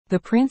The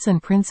Prince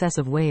and Princess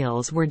of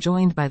Wales were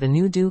joined by the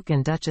new Duke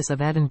and Duchess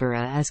of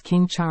Edinburgh as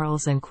King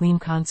Charles and Queen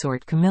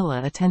Consort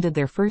Camilla attended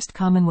their first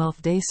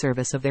Commonwealth Day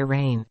service of their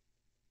reign.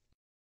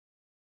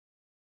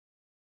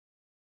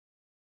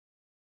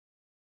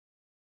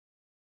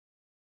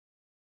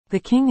 The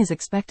King is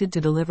expected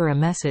to deliver a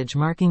message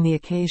marking the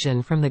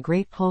occasion from the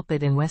great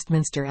pulpit in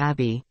Westminster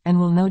Abbey, and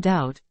will no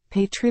doubt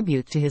pay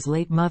tribute to his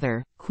late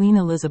mother, Queen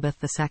Elizabeth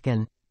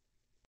II.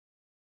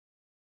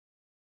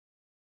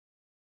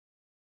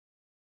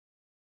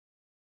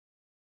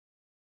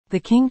 The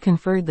King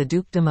conferred the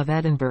Dukedom of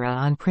Edinburgh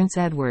on Prince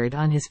Edward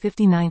on his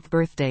 59th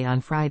birthday on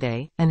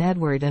Friday, and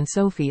Edward and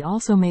Sophie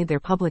also made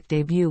their public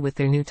debut with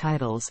their new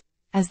titles,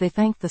 as they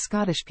thanked the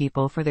Scottish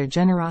people for their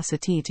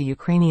generosity to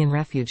Ukrainian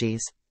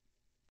refugees.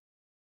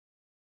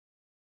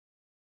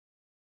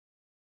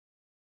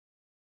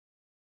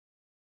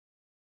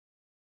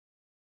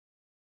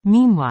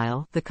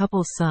 Meanwhile, the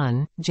couple's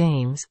son,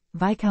 James,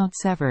 Viscount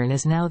Severn,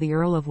 is now the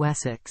Earl of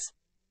Wessex.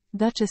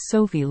 Duchess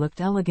Sophie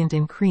looked elegant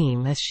in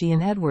cream as she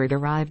and Edward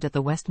arrived at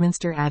the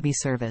Westminster Abbey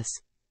service.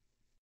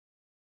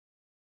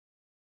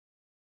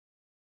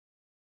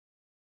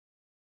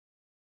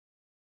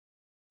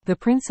 The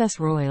Princess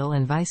Royal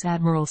and Vice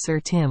Admiral Sir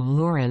Tim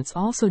Lawrence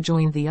also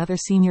joined the other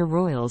senior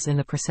royals in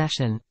the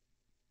procession.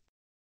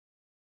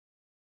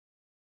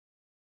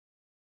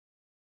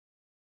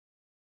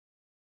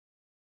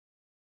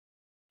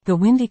 The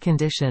windy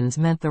conditions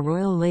meant the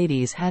royal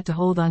ladies had to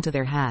hold onto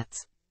their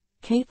hats.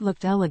 Kate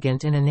looked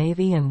elegant in a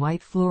navy and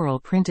white floral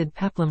printed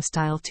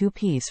peplum-style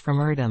two-piece from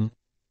Erdem.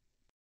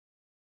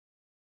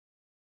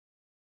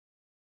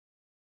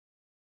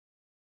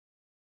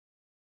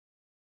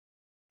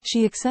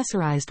 She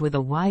accessorized with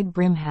a wide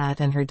brim hat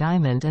and her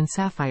diamond and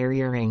sapphire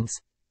earrings.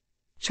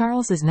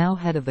 Charles is now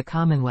head of the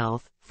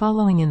Commonwealth,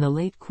 following in the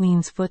late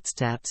Queen's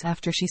footsteps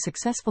after she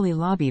successfully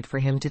lobbied for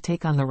him to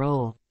take on the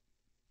role.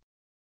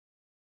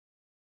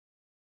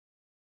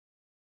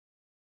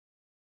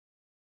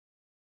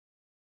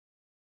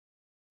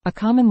 A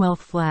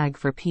Commonwealth flag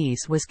for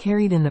peace was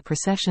carried in the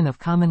procession of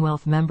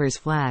Commonwealth members'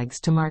 flags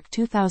to mark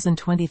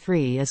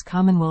 2023 as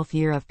Commonwealth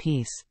Year of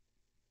Peace.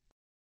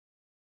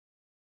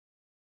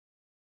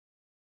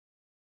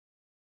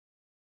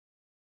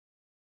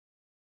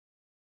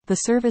 The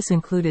service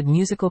included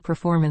musical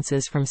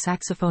performances from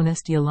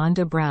saxophonist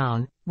Yolanda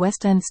Brown,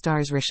 West End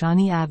stars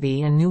Rashani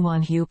Abbey and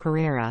Nuwan Hugh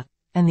Pereira,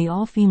 and the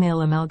all-female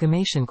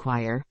Amalgamation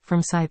Choir,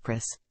 from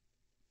Cyprus.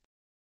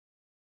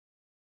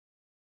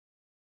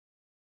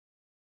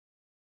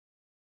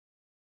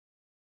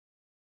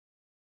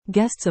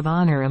 Guests of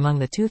honor among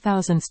the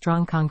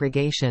 2,000-strong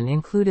congregation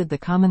included the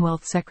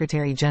Commonwealth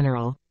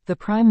Secretary-General, the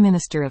Prime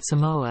Minister of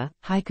Samoa,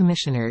 High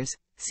Commissioners,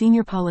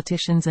 senior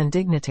politicians and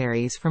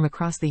dignitaries from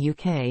across the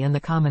UK and the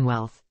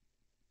Commonwealth.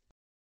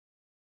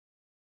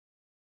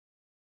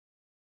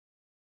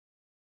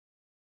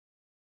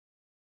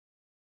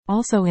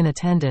 Also in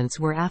attendance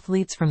were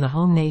athletes from the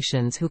home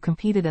nations who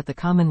competed at the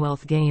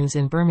Commonwealth Games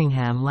in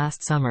Birmingham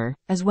last summer,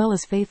 as well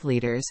as faith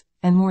leaders,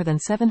 and more than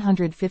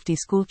 750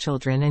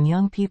 schoolchildren and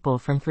young people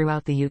from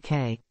throughout the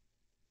UK.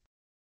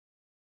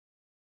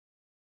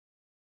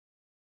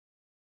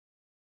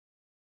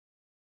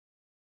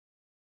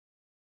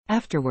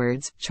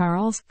 Afterwards,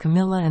 Charles,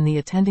 Camilla and the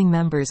attending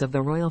members of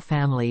the royal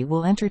family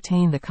will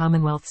entertain the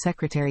Commonwealth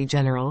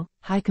Secretary-General,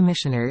 High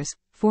Commissioners,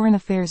 Foreign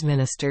Affairs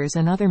Ministers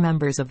and other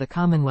members of the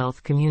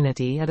Commonwealth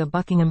community at a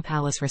Buckingham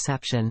Palace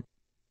reception.